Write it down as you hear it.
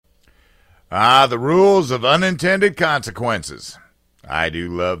Ah, the rules of unintended consequences. I do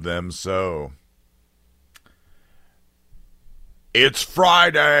love them so. It's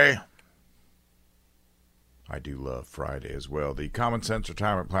Friday. I do love Friday as well. The Common Sense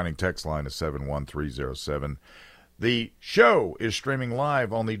Retirement Planning text line is 71307. The show is streaming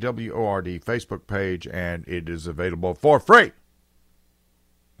live on the WORD Facebook page, and it is available for free.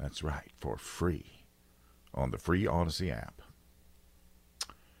 That's right, for free on the free Odyssey app.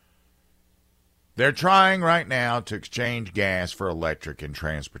 They're trying right now to exchange gas for electric in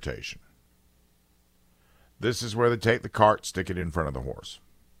transportation. This is where they take the cart, stick it in front of the horse.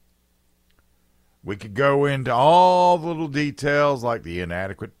 We could go into all the little details like the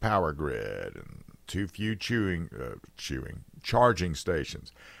inadequate power grid and too few charging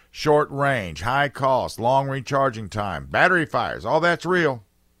stations, short range, high cost, long recharging time, battery fires. All that's real.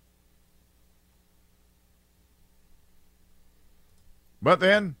 But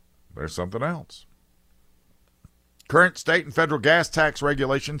then there's something else. Current state and federal gas tax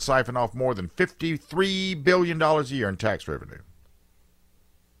regulations siphon off more than $53 billion a year in tax revenue.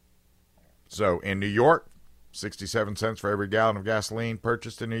 So in New York, 67 cents for every gallon of gasoline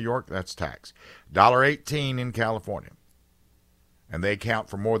purchased in New York, that's tax. $1.18 in California. And they account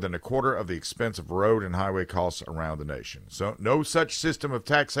for more than a quarter of the expense of road and highway costs around the nation. So no such system of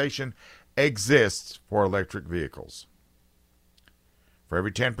taxation exists for electric vehicles. For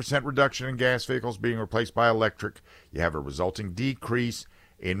every 10% reduction in gas vehicles being replaced by electric, you have a resulting decrease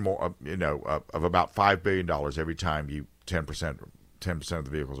in more, of about $5 billion every time 10% of the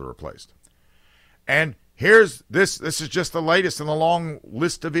vehicles are replaced. And here's this is just the latest in the long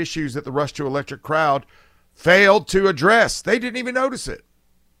list of issues that the rush to electric crowd failed to address. They didn't even notice it.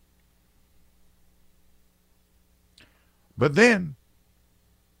 But then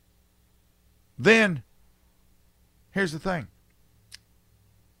here's the thing.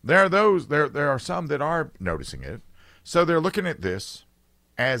 There are some that are noticing it. So they're looking at this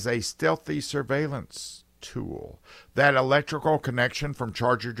as a stealthy surveillance tool. That electrical connection from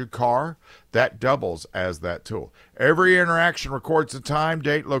charger to car, that doubles as that tool. Every interaction records the time,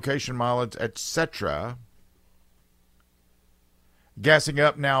 date, location, mileage, etc. Gassing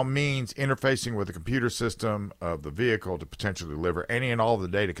up now means interfacing with the computer system of the vehicle to potentially deliver any and all of the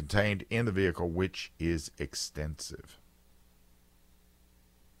data contained in the vehicle, which is extensive.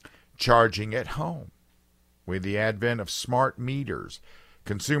 Charging at home. With the advent of smart meters,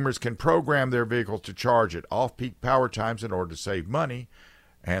 consumers can program their vehicles to charge at off-peak power times in order to save money.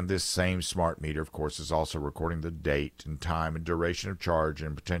 And this same smart meter, of course, is also recording the date and time and duration of charge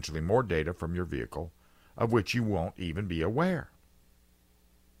and potentially more data from your vehicle, of which you won't even be aware.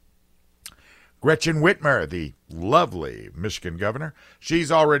 Gretchen Whitmer, the lovely Michigan governor,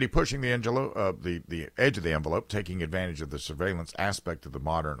 she's already pushing the edge of the envelope, taking advantage of the surveillance aspect of the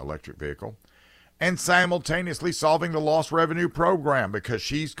modern electric vehicle, and simultaneously solving the lost revenue program because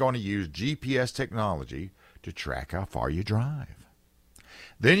she's going to use GPS technology to track how far you drive.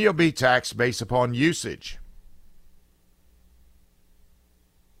 Then you'll be taxed based upon usage.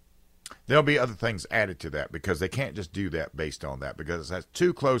 There'll be other things added to that because they can't just do that based on that because that's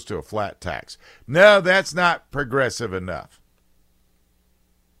too close to a flat tax. No, that's not progressive enough.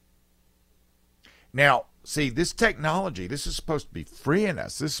 Now, see, this technology, this is supposed to be freeing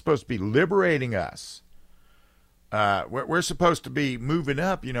us. This is supposed to be liberating us. We're supposed to be moving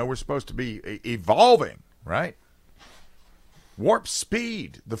up. We're supposed to be evolving, right? Warp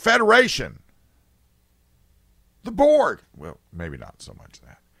speed, the Federation, the Borg. Well, maybe not so much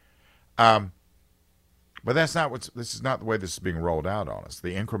that. But this is not the way this is being rolled out on us.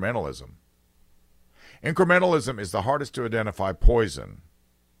 The incrementalism. Incrementalism is the hardest to identify poison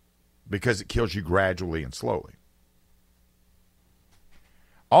because it kills you gradually and slowly.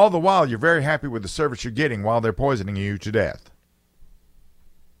 All the while, you're very happy with the service you're getting while they're poisoning you to death.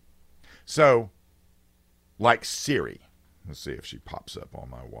 So, like Siri. Let's see if she pops up on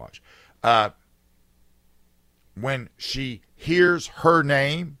my watch. When she hears her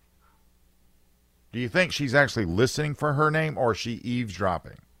name, do you think she's actually listening for her name or is she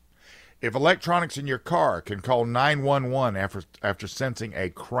eavesdropping? If electronics in your car can call 911 after sensing a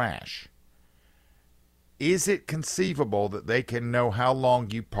crash, is it conceivable that they can know how long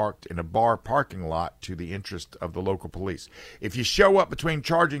you parked in a bar parking lot to the interest of the local police? If you show up between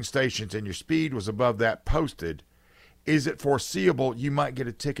charging stations and your speed was above that posted, is it foreseeable you might get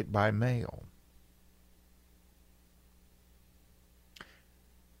a ticket by mail?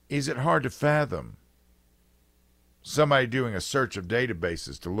 Is it hard to fathom somebody doing a search of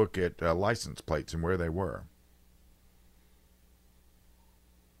databases to look at license plates and where they were?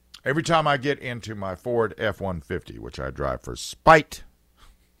 Every time I get into my Ford F-150, which I drive for spite,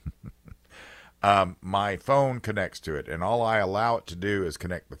 my phone connects to it, and all I allow it to do is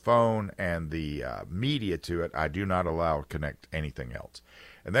connect the phone and the media to it. I do not allow it to connect anything else.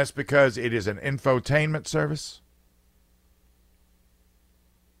 And that's because it is an infotainment service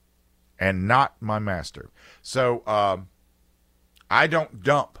and not my master. So I don't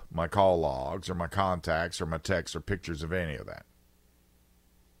dump my call logs or my contacts or my texts or pictures of any of that.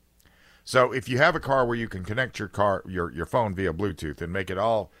 So if you have a car where you can connect your phone via Bluetooth and make it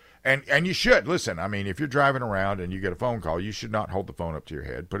all, and you should, listen, I mean, if you're driving around and you get a phone call, you should not hold the phone up to your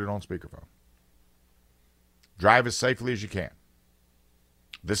head. Put it on speakerphone. Drive as safely as you can.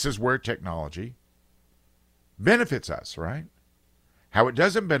 This is where technology benefits us, right? How it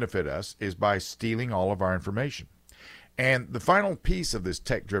doesn't benefit us is by stealing all of our information. And the final piece of this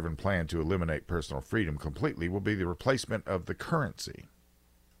tech-driven plan to eliminate personal freedom completely will be the replacement of the currency.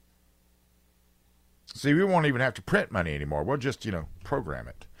 See, we won't even have to print money anymore. We'll just, program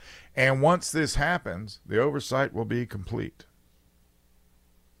it. And once this happens, the oversight will be complete.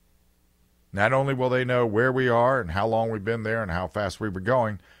 Not only will they know where we are and how long we've been there and how fast we were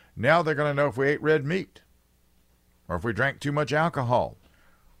going, now they're going to know if we ate red meat or if we drank too much alcohol,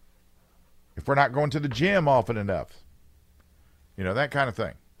 if we're not going to the gym often enough, that kind of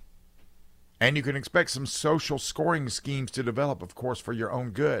thing. And you can expect some social scoring schemes to develop, of course, for your own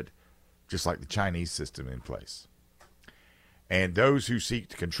good, just like the Chinese system in place. And those who seek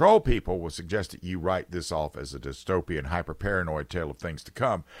to control people will suggest that you write this off as a dystopian, hyper-paranoid tale of things to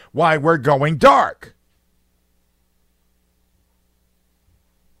come. Why, we're going dark.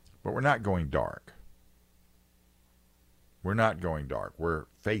 But we're not going dark. We're not going dark. We're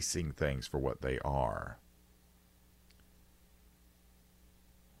facing things for what they are.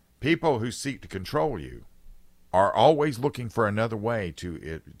 People who seek to control you are always looking for another way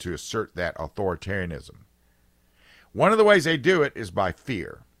to assert that authoritarianism. One of the ways they do it is by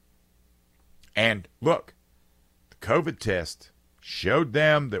fear. And look, the COVID test showed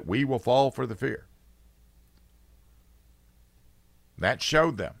them that we will fall for the fear. That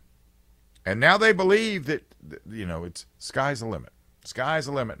showed them. And now they believe that, it's sky's the limit. Sky's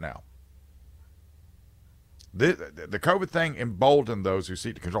the limit now. The COVID thing emboldened those who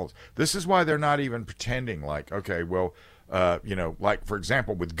seek to control us. This is why they're not even pretending like, okay, well, like, for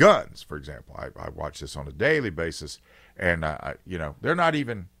example, with guns, for example. I watch this on a daily basis, and, they're not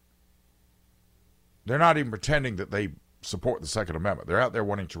even pretending that they support the Second Amendment. They're out there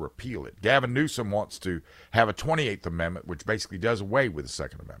wanting to repeal it. Gavin Newsom wants to have a 28th Amendment, which basically does away with the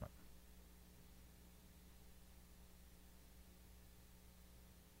Second Amendment.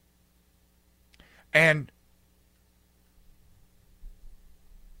 And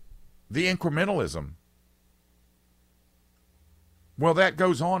the incrementalism, well, that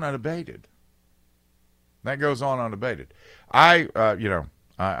goes on unabated. That goes on unabated. I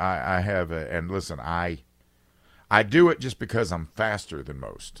have, and listen, I do it just because I'm faster than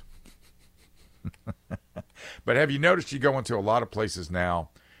most. But have you noticed you go into a lot of places now,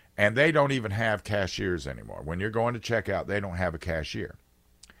 and they don't even have cashiers anymore. When you're going to check out, they don't have a cashier.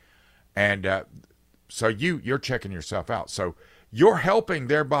 And so you're checking yourself out. So you're helping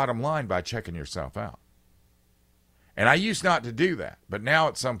their bottom line by checking yourself out. And I used not to do that. But now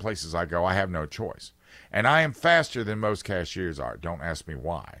at some places I go, I have no choice. And I am faster than most cashiers are. Don't ask me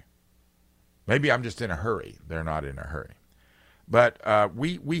why. Maybe I'm just in a hurry. They're not in a hurry. But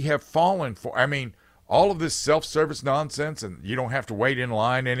we have fallen for, all of this self-service nonsense, and you don't have to wait in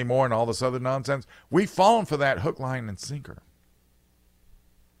line anymore and all this other nonsense. We've fallen for that hook, line, and sinker.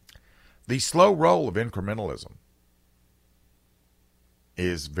 The slow roll of incrementalism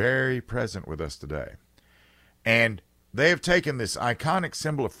is very present with us today. And they have taken this iconic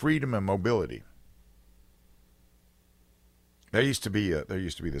symbol of freedom and mobility. There used to be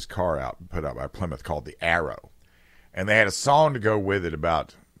this car put out by Plymouth called the Arrow. And they had a song to go with it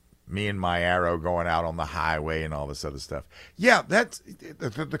about me and my Arrow going out on the highway and all this other stuff. Yeah, that's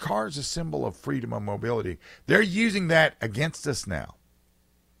the car is a symbol of freedom and mobility. They're using that against us now.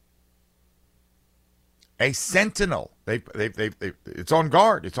 A sentinel. It's on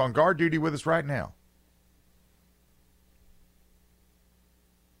guard. It's on guard duty with us right now.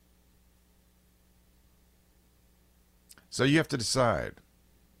 So you have to decide.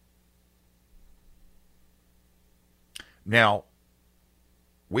 Now,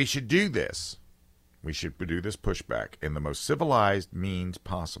 we should do this. We should do this pushback in the most civilized means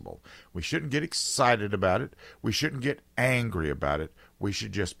possible. We shouldn't get excited about it. We shouldn't get angry about it. We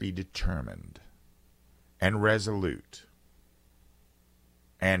should just be determined and resolute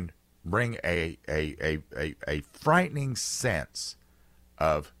and bring a frightening sense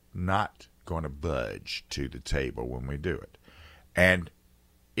of not going to budge to the table when we do it. And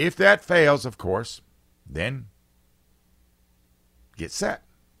If that fails, of course, then get set.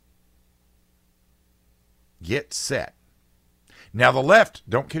 Get set. Now, the left,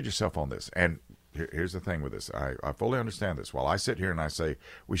 don't kid yourself on this. And here's the thing with this. I fully understand this. While I sit here and I say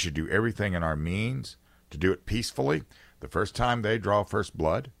we should do everything in our means to do it peacefully, the first time they draw first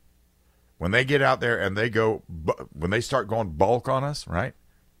blood, when they get out there and when they start going bulk on us, right?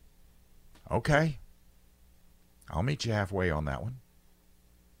 Okay. I'll meet you halfway on that one.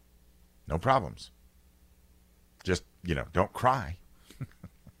 No problems. Just, don't cry.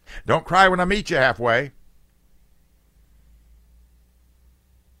 Don't cry when I meet you halfway.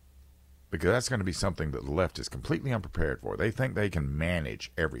 Because that's going to be something that the left is completely unprepared for. They think they can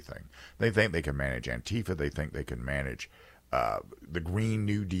manage everything. They think they can manage Antifa. They think they can manage the Green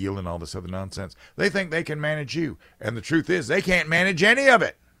New Deal and all this other nonsense. They think they can manage you. And the truth is, they can't manage any of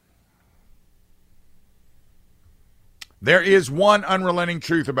it. There is one unrelenting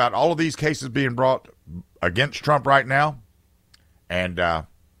truth about all of these cases being brought against Trump right now. And,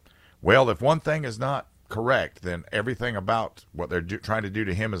 if one thing is not correct, then everything about what they're trying to do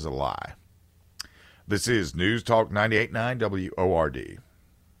to him is a lie. This is News Talk 98.9 WORD.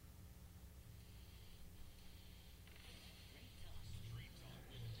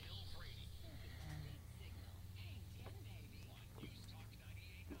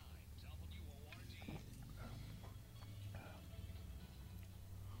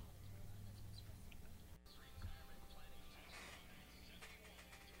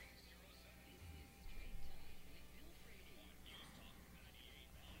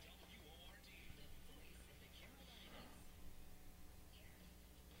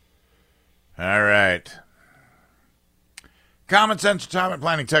 All right. Common Sense Retirement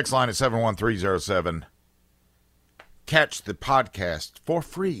Planning text line is 71307. Catch the podcast for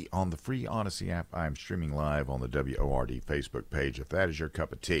free on the free Odyssey app. I am streaming live on the WORD Facebook page if that is your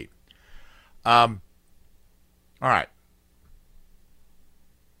cup of tea. All right.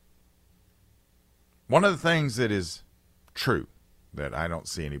 One of the things that is true that I don't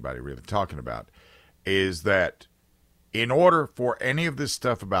see anybody really talking about is that in order for any of this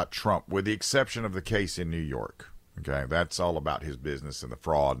stuff about Trump, with the exception of the case in New York, okay, that's all about his business and the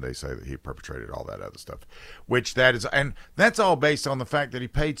fraud. They say that he perpetrated all that other stuff, and that's all based on the fact that he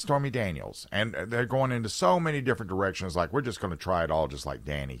paid Stormy Daniels. And they're going into so many different directions, like we're just going to try it all just like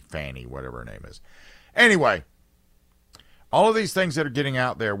Fanny, whatever her name is. Anyway, all of these things that are getting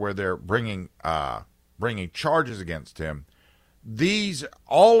out there where they're bringing charges against him,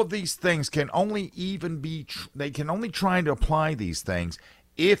 all of these things can only they can only try to apply these things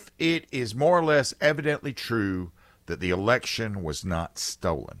if it is more or less evidently true that the election was not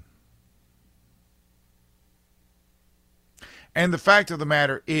stolen. And the fact of the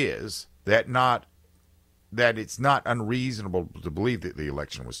matter is that it's not unreasonable to believe that the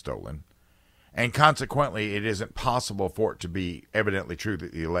election was stolen. And consequently, it isn't possible for it to be evidently true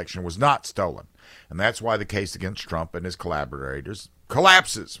that the election was not stolen. And that's why the case against Trump and his collaborators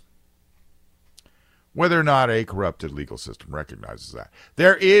collapses. Whether or not a corrupted legal system recognizes that.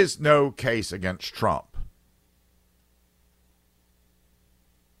 There is no case against Trump.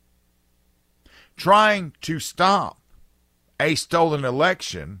 Trying to stop a stolen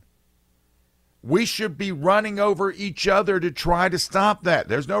election, we should be running over each other to try to stop that.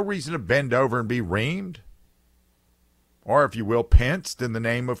 There's no reason to bend over and be reamed. Or, if you will, pinched in the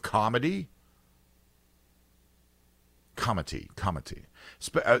name of comedy. Comedy.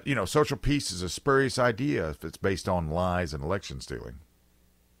 Social peace is a spurious idea if it's based on lies and election stealing.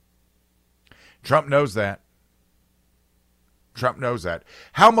 Trump knows that.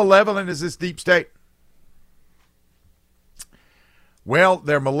 How malevolent is this deep state? Well,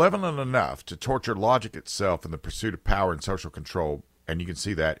 they're malevolent enough to torture logic itself in the pursuit of power and social control, and you can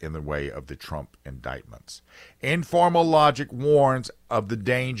see that in the way of the Trump indictments. Informal logic warns of the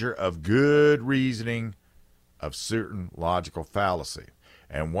danger of good reasoning of certain logical fallacy.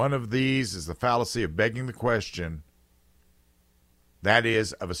 And one of these is the fallacy of begging the question, that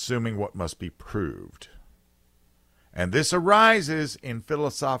is, of assuming what must be proved. And this arises in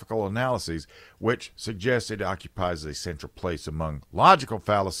philosophical analyses, which suggests it occupies a central place among logical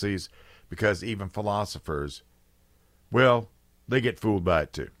fallacies, because even philosophers, they get fooled by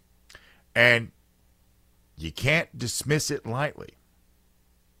it too. And you can't dismiss it lightly.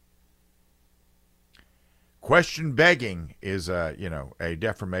 Question begging is a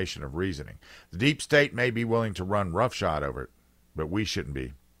deformation of reasoning. The deep state may be willing to run roughshod over it, but we shouldn't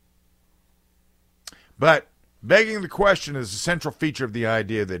be. But begging the question is a central feature of the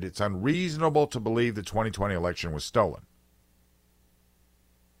idea that it's unreasonable to believe the 2020 election was stolen.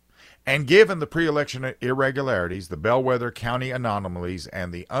 And given the pre-election irregularities, the bellwether county anomalies,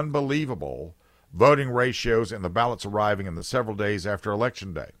 and the unbelievable voting ratios in the ballots arriving in the several days after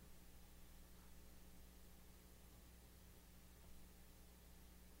Election Day.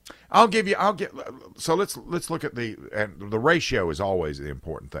 So let's look at and the ratio is always the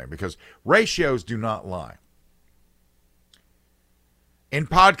important thing because ratios do not lie. In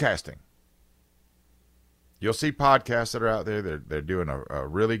podcasting, you'll see podcasts that are out there. They're doing a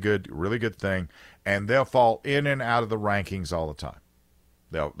really good thing, and they'll fall in and out of the rankings all the time.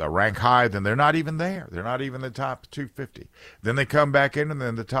 They'll rank high, then they're not even there. They're not even the top 250. Then they come back in, and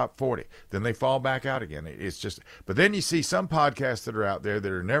then the top 40. Then they fall back out again. It's just, but then you see some podcasts that are out there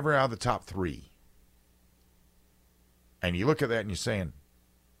that are never out of the top 3. And you look at that and you're saying,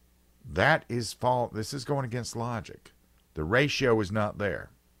 this is going against logic. The ratio is not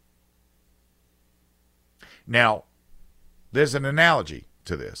there. Now, there's an analogy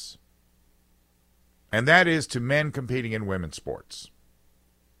to this, and that is to men competing in women's sports.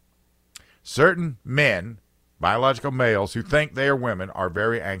 Certain men, biological males, who think they are women are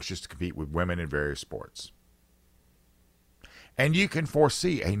very anxious to compete with women in various sports. And you can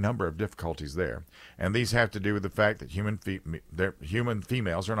foresee a number of difficulties there. And these have to do with the fact that human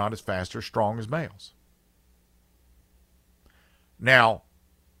females are not as fast or strong as males. Now,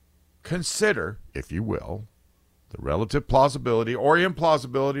 consider, if you will, the relative plausibility or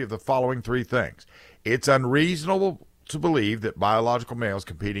implausibility of the following 3 things. It's unreasonable to believe that biological males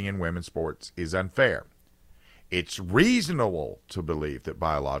competing in women's sports is unfair. It's reasonable to believe that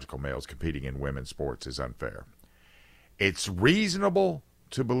biological males competing in women's sports is unfair. It's reasonable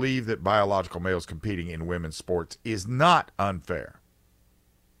to believe that biological males competing in women's sports is not unfair.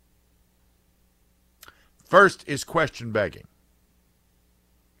 First is question begging.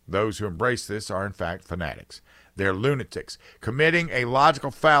 Those who embrace this are in fact fanatics. They're lunatics, committing a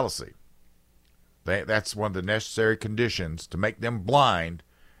logical fallacy. That's one of the necessary conditions to make them blind,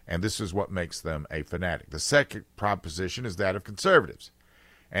 and this is what makes them a fanatic. The second proposition is that of conservatives,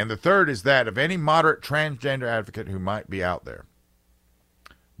 and the third is that of any moderate transgender advocate who might be out there.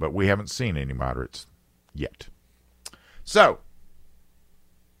 But we haven't seen any moderates yet. So,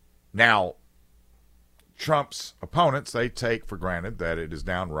 now, Trump's opponents, they take for granted that it is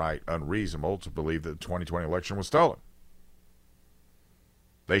downright unreasonable to believe that the 2020 election was stolen.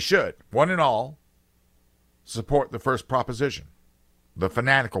 They should, one and all, support the first proposition, the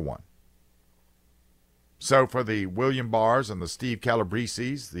fanatical one. So for the William Barrs and the Steve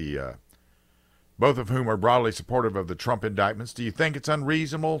Calabreses, both of whom are broadly supportive of the Trump indictments, do you think it's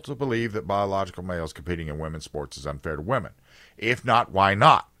unreasonable to believe that biological males competing in women's sports is unfair to women? If not, why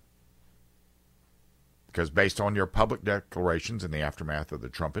not? Because based on your public declarations in the aftermath of the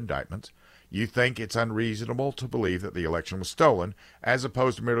Trump indictments, you think it's unreasonable to believe that the election was stolen, as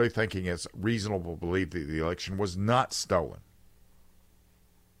opposed to merely thinking it's reasonable to believe that the election was not stolen.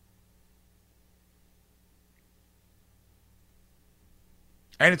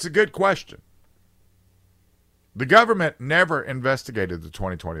 And it's a good question. The government never investigated the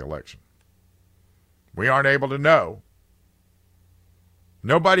 2020 election. We aren't able to know.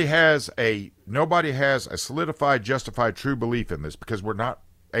 Nobody has a solidified, justified, true belief in this because we're not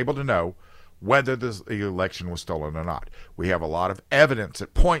able to know whether the election was stolen or not. We have a lot of evidence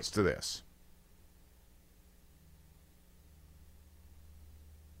that points to this.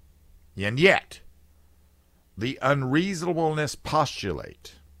 And yet, the unreasonableness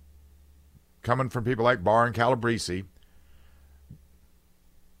postulate, coming from people like Barr and Calabrese,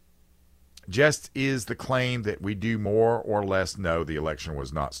 just is the claim that we do more or less know the election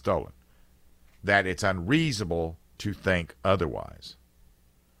was not stolen, that it's unreasonable to think otherwise.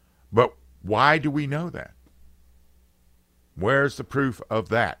 But why do we know that? Where's the proof of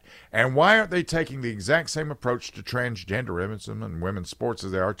that? And why aren't they taking the exact same approach to transgenderism and women's sports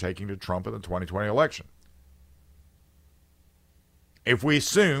as they are taking to Trump in the 2020 election? If we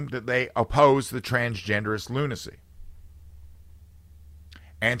assume that they oppose the transgenderist lunacy.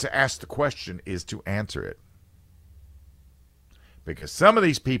 And to ask the question is to answer it. Because some of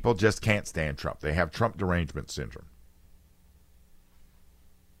these people just can't stand Trump. They have Trump derangement syndrome.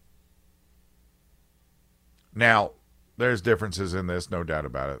 Now, there's differences in this, no doubt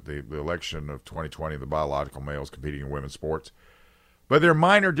about it. The election of 2020, the biological males competing in women's sports. But there are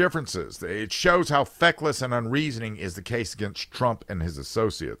minor differences. It shows how feckless and unreasoning is the case against Trump and his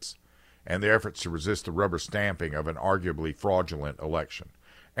associates and their efforts to resist the rubber stamping of an arguably fraudulent election.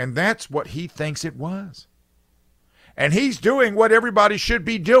 And that's what he thinks it was. And he's doing what everybody should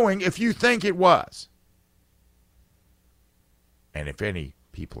be doing if you think it was. And if any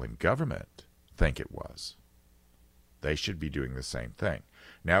people in government think it was, they should be doing the same thing.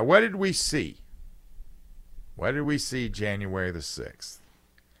 Now, what did we see? What did we see January the 6th?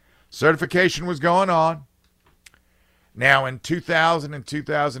 Certification was going on. Now, in 2000 and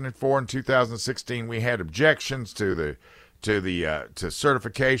 2004 and 2016, we had objections to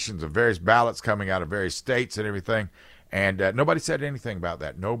certifications of various ballots coming out of various states and everything, and nobody said anything about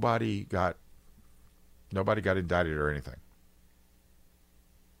that. Nobody got indicted or anything.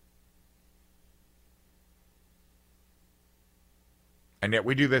 And yet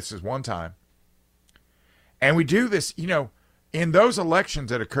we do this as one time. And we do this, in those elections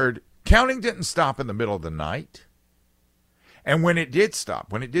that occurred, counting didn't stop in the middle of the night. And when it did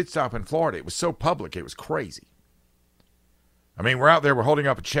stop in Florida, it was so public, it was crazy. I mean, we're out there, we're holding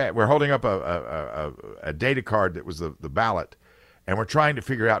up a data card that was the ballot, and we're trying to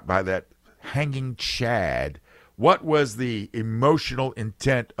figure out by that hanging chad what was the emotional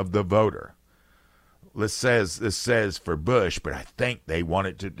intent of the voter. This says for Bush, but I think they want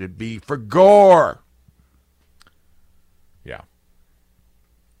it to be for Gore. Yeah.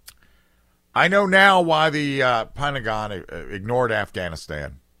 I know now why the Pentagon ignored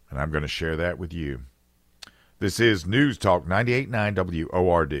Afghanistan, and I'm going to share that with you. This is News Talk 98.9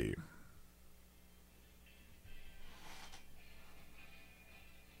 WORD.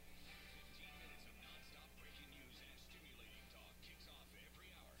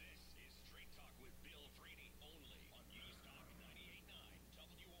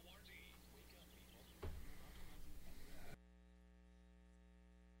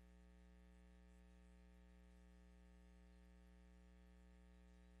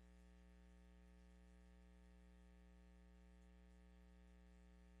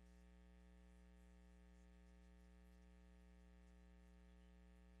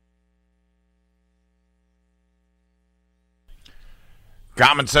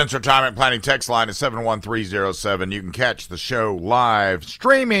 Common Sense Retirement Planning text line is 71307. You can catch the show live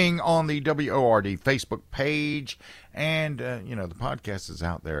streaming on the WORD Facebook page. And, the podcast is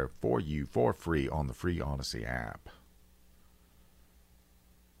out there for you for free on the free Odyssey app.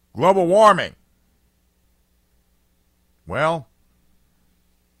 Global warming. Well,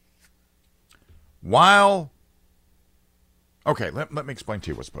 okay, let me explain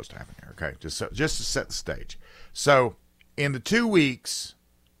to you what's supposed to happen here, okay? Just to set the stage. So, in the 2 weeks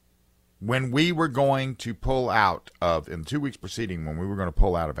when we were going to pull out of, in the 2 weeks preceding when we were going to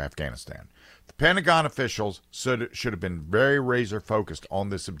pull out of Afghanistan, the Pentagon officials should have been very razor focused on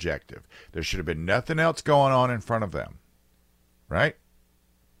this objective. There should have been nothing else going on in front of them, right?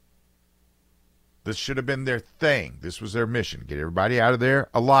 This should have been their thing. This was their mission. Get everybody out of there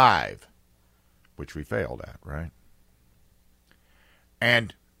alive, which we failed at, right?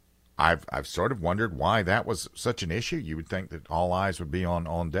 And I've sort of wondered why that was such an issue. You would think that all eyes would be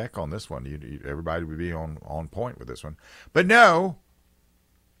on deck on this one. Everybody would be on point with this one. But no.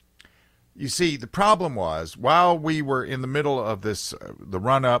 You see, the problem was, while we were in the middle of this, the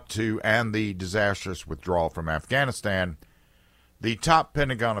run-up to and the disastrous withdrawal from Afghanistan, the top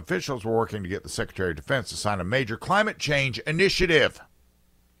Pentagon officials were working to get the Secretary of Defense to sign a major climate change initiative.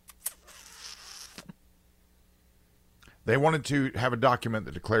 They wanted to have a document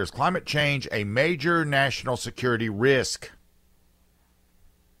that declares climate change a major national security risk.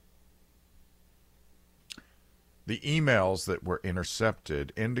 The emails that were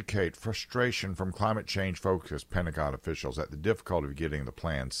intercepted indicate frustration from climate change-focused Pentagon officials at the difficulty of getting the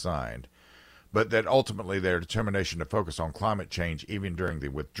plan signed, but that ultimately their determination to focus on climate change even during the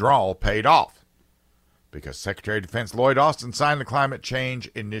withdrawal paid off, because Secretary of Defense Lloyd Austin signed the Climate Change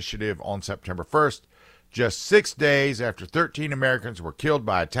Initiative on September 1st, just 6 days after 13 Americans were killed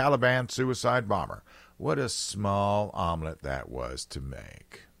by a Taliban suicide bomber. What a small omelet that was to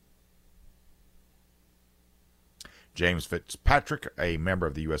make. James Fitzpatrick, a member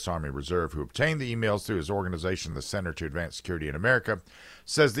of the U.S. Army Reserve who obtained the emails through his organization, the Center to Advance Security in America,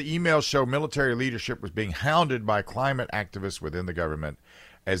 says the emails show military leadership was being hounded by climate activists within the government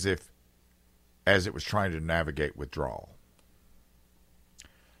as it was trying to navigate withdrawal.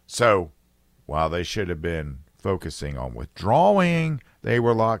 So, while they should have been focusing on withdrawing, they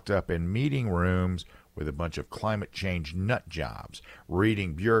were locked up in meeting rooms with a bunch of climate change nut jobs,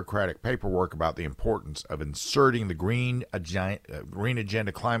 reading bureaucratic paperwork about the importance of inserting the green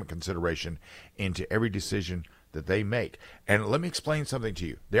agenda climate consideration into every decision that they make. And let me explain something to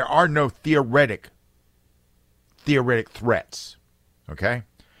you. There are no theoretic threats, okay?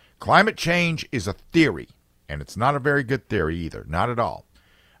 Climate change is a theory, and it's not a very good theory either, not at all.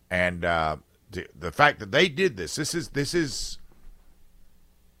 And the fact that they did this is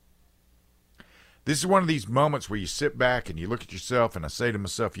This is one of these moments where you sit back and you look at yourself, and I say to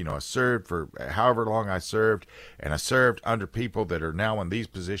myself, I served for however long I served, and I served under people that are now in these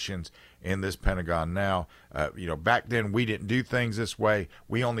positions in this Pentagon now. Back then we didn't do things this way.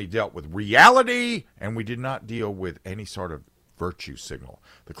 We only dealt with reality, and we did not deal with any sort of virtue signal.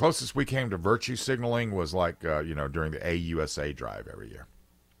 The closest we came to virtue signaling was like, during the AUSA drive every year.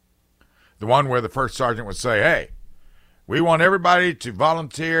 The one where the first sergeant would say, hey, we want everybody to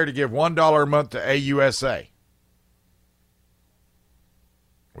volunteer to give $1 a month to AUSA.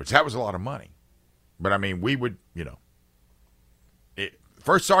 Which that was a lot of money. But I mean, we would,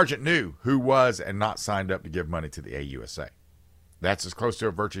 first sergeant knew who was and not signed up to give money to the AUSA. That's as close to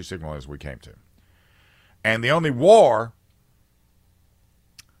a virtue signal as we came to. And the only war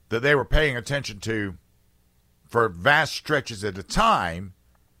that they were paying attention to for vast stretches at a time,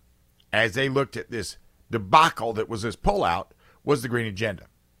 as they looked at this debacle that was this pullout, was the Green Agenda.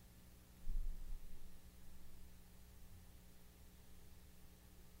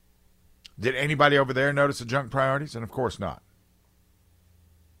 Did anybody over there notice the junk priorities? And of course not.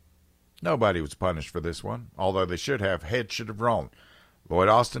 Nobody was punished for this one, although they should have. Head should have rolled. Lloyd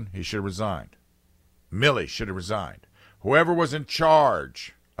Austin, he should have resigned. Milley should have resigned. Whoever was in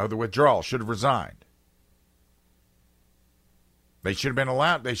charge of the withdrawal should have resigned. They should have been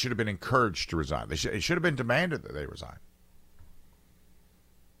allowed. They should have been encouraged to resign. It should have been demanded that they resign.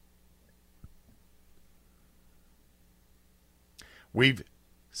 We've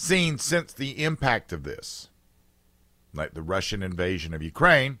seen since the impact of this, like the Russian invasion of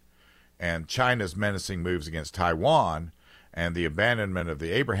Ukraine and China's menacing moves against Taiwan and the abandonment of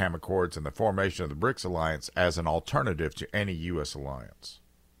the Abraham Accords and the formation of the BRICS alliance as an alternative to any U.S. alliance.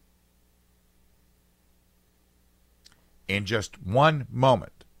 In just one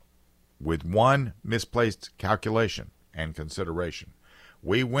moment, with one misplaced calculation and consideration,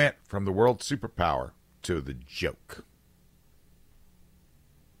 we went from the world superpower to the joke.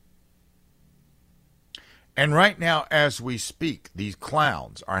 And right now, as we speak, these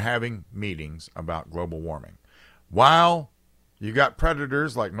clowns are having meetings about global warming. While you got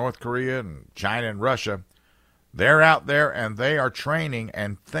predators like North Korea and China and Russia, they're out there and they are training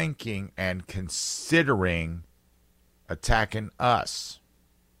and thinking and considering attacking us.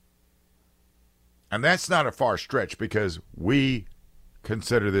 And that's not a far stretch because we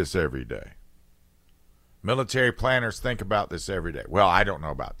consider this every day. Military planners think about this every day. Well, I don't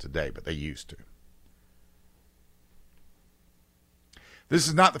know about today, but they used to. This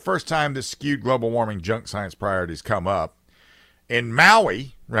is not the first time this skewed global warming junk science priorities come up. In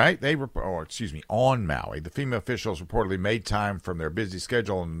Maui, right, on Maui, the FEMA officials reportedly made time from their busy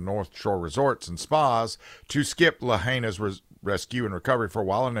schedule in the North Shore resorts and spas to skip Lahaina's rescue and recovery for a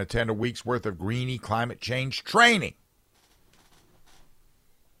while and attend a week's worth of greenie climate change training.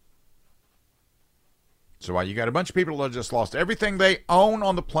 So while you got a bunch of people that just lost everything they own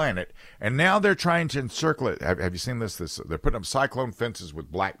on the planet, and now they're trying to encircle it. Have you seen this? They're putting up cyclone fences with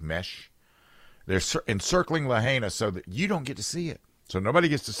black mesh. They're encircling Lahaina so that you don't get to see it. So nobody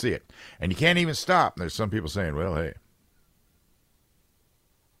gets to see it. And you can't even stop. And there's some people saying, well, hey.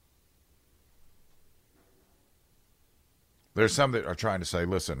 There's some that are trying to say,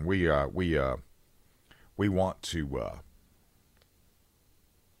 listen, we want to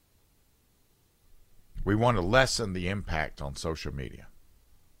lessen the impact on social media.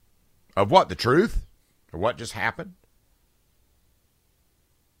 Of what? The truth? Or what just happened?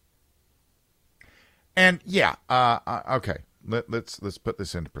 And yeah, okay. Let's put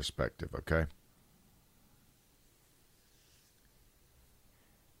this into perspective, okay?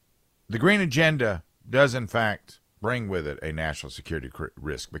 The Green Agenda does, in fact, bring with it a national security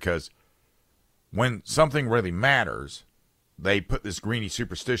risk because when something really matters, they put this greenie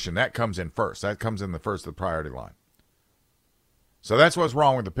superstition. That comes in first. That comes in the first of the priority line. So that's what's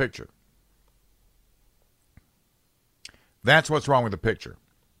wrong with the picture. That's what's wrong with the picture.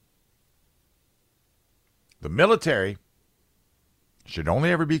 The military should only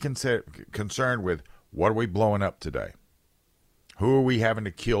ever be concerned with what are we blowing up today? Who are we having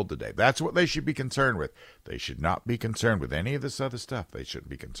to kill today? That's what they should be concerned with. They should not be concerned with any of this other stuff. They shouldn't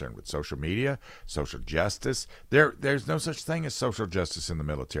be concerned with social media, social justice. There's no such thing as social justice in the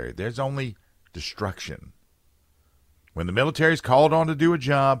military. There's only destruction. When the military is called on to do a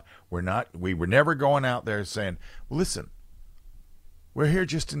job, we were never going out there saying, well, listen, we're here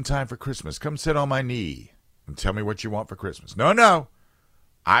just in time for Christmas. Come sit on my knee and tell me what you want for Christmas. No.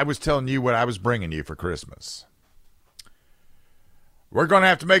 I was telling you what I was bringing you for Christmas. We're going to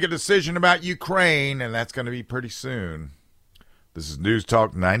have to make a decision about Ukraine, and that's going to be pretty soon. This is News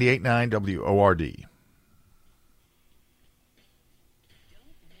Talk 98.9 WORD.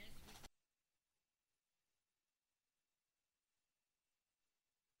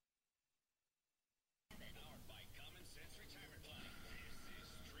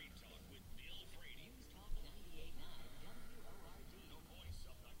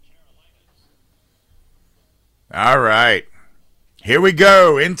 All right. Here we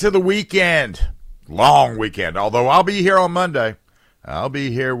go into the weekend. Long weekend. Although I'll be here on Monday. I'll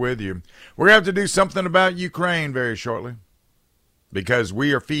be here with you. We're going to have to do something about Ukraine very shortly, because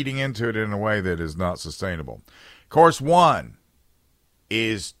we are feeding into it in a way that is not sustainable. Course one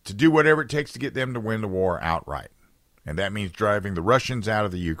is to do whatever it takes to get them to win the war outright. And that means driving the Russians out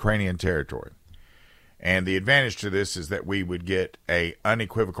of the Ukrainian territory. And the advantage to this is that we would get an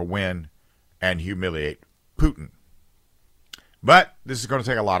unequivocal win and humiliate Putin. But this is going to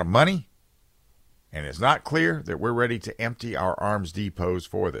take a lot of money, and it's not clear that we're ready to empty our arms depots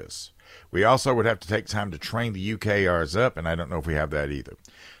for this. We also would have to take time to train the UKRs up, and I don't know if we have that either.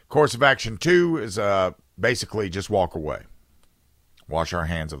 Course of action 2 is basically just walk away. Wash our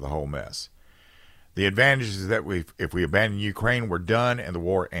hands of the whole mess. The advantage is that if we abandon Ukraine, we're done and the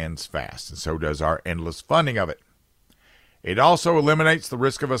war ends fast, and so does our endless funding of it. It also eliminates the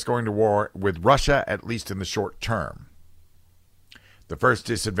risk of us going to war with Russia, at least in the short term. The first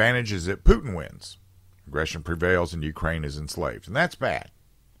disadvantage is that Putin wins. Aggression prevails and Ukraine is enslaved, and that's bad.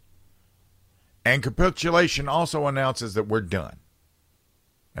 And capitulation also announces that we're done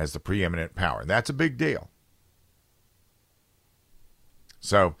as the preeminent power, and that's a big deal.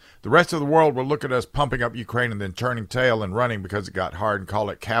 So the rest of the world will look at us pumping up Ukraine and then turning tail and running because it got hard and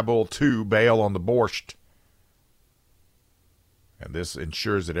call it Kabul 2, bail on the borscht. And this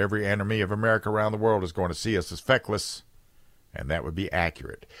ensures that every enemy of America around the world is going to see us as feckless, and that would be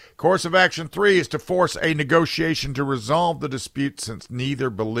accurate. Course of action 3 is to force a negotiation to resolve the dispute, since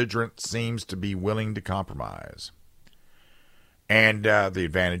neither belligerent seems to be willing to compromise. And the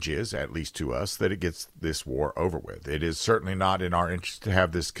advantage is, at least to us, that it gets this war over with. It is certainly not in our interest to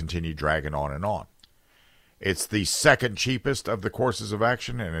have this continue dragging on and on. It's the second cheapest of the courses of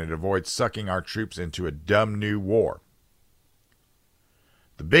action, and it avoids sucking our troops into a dumb new war.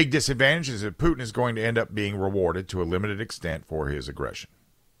 The big disadvantage is that Putin is going to end up being rewarded to a limited extent for his aggression.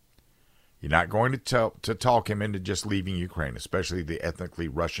 You're not going to talk him into just leaving Ukraine, especially the ethnically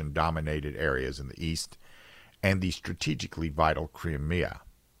Russian-dominated areas in the east and the strategically vital Crimea.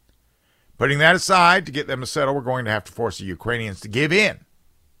 Putting that aside, to get them to settle, we're going to have to force the Ukrainians to give in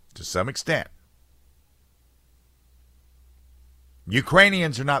to some extent.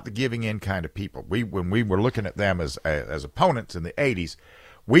 Ukrainians are not the giving in kind of people. When we were looking at them as opponents in the 80s,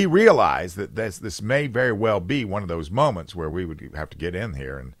 we realized that this may very well be one of those moments where we would have to get in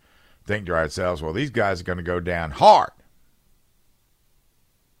here and think to ourselves, well, these guys are going to go down hard.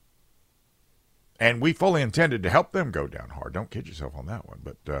 And we fully intended to help them go down hard. Don't kid yourself on that one.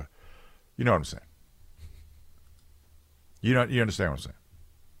 But you know what I'm saying. You understand what I'm saying.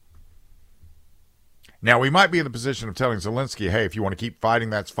 Now, we might be in the position of telling Zelensky, hey, if you want to keep fighting,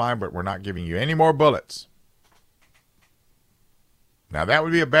 that's fine, but we're not giving you any more bullets. Now, that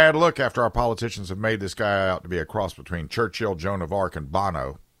would be a bad look after our politicians have made this guy out to be a cross between Churchill, Joan of Arc, and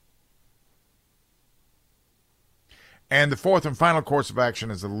Bono. And the fourth and final course of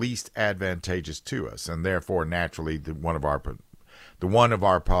action is the least advantageous to us, and therefore, naturally, the one of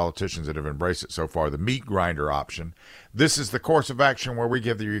our politicians that have embraced it so far, the meat grinder option. This is the course of action where we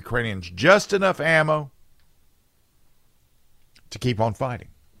give the Ukrainians just enough ammo to keep on fighting.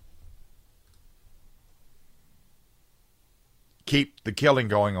 Keep the killing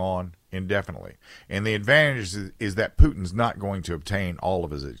going on indefinitely. And the advantage is that Putin's not going to obtain all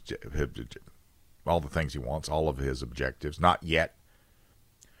of all the things he wants, all of his objectives, not yet.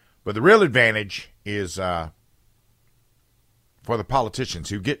 But the real advantage is for the politicians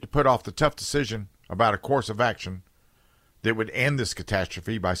who get to put off the tough decision about a course of action that would end this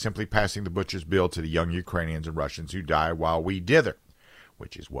catastrophe by simply passing the butcher's bill to the young Ukrainians and Russians who die while we dither,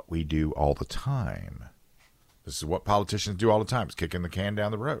 which is what we do all the time. This is what politicians do all the time, is kicking the can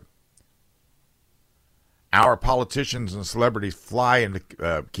down the road. Our politicians and celebrities fly into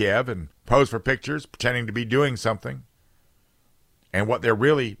Kiev and pose for pictures, pretending to be doing something. And what they're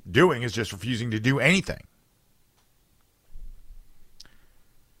really doing is just refusing to do anything.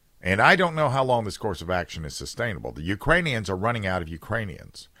 And I don't know how long this course of action is sustainable. The Ukrainians are running out of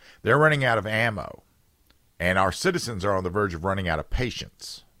Ukrainians. They're running out of ammo. And our citizens are on the verge of running out of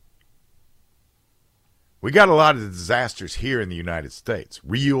patience. We got a lot of disasters here in the United States,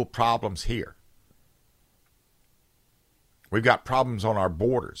 real problems here. We've got problems on our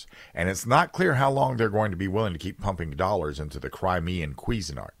borders, and it's not clear how long they're going to be willing to keep pumping dollars into the Crimean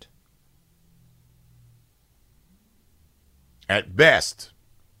Cuisinart. At best,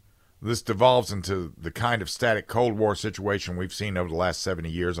 this devolves into the kind of static Cold War situation we've seen over the last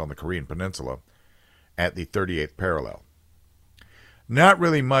 70 years on the Korean Peninsula at the 38th parallel. Not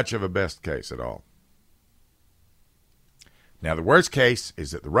really much of a best case at all. Now, the worst case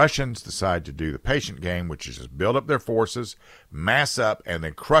is that the Russians decide to do the patient game, which is just build up their forces, mass up, and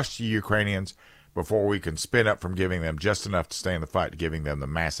then crush the Ukrainians before we can spin up from giving them just enough to stay in the fight to giving them the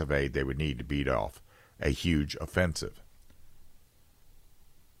massive aid they would need to beat off a huge offensive.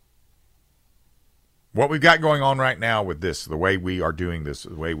 What we've got going on right now with this, the way we are doing this,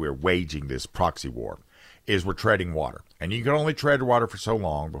 the way we're waging this proxy war, is we're treading water. And you can only tread water for so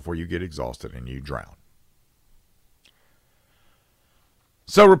long before you get exhausted and you drown.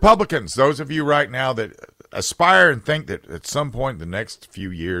 So Republicans, those of you right now that aspire and think that at some point in the next few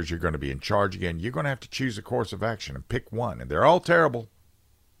years you're going to be in charge again, you're going to have to choose a course of action and pick one. And they're all terrible.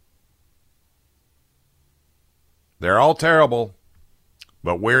 They're all terrible,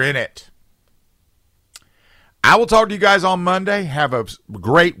 but we're in it. I will talk to you guys on Monday. Have a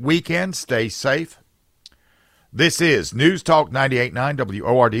great weekend. Stay safe. This is News Talk 98.9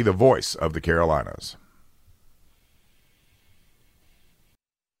 WORD, the voice of the Carolinas.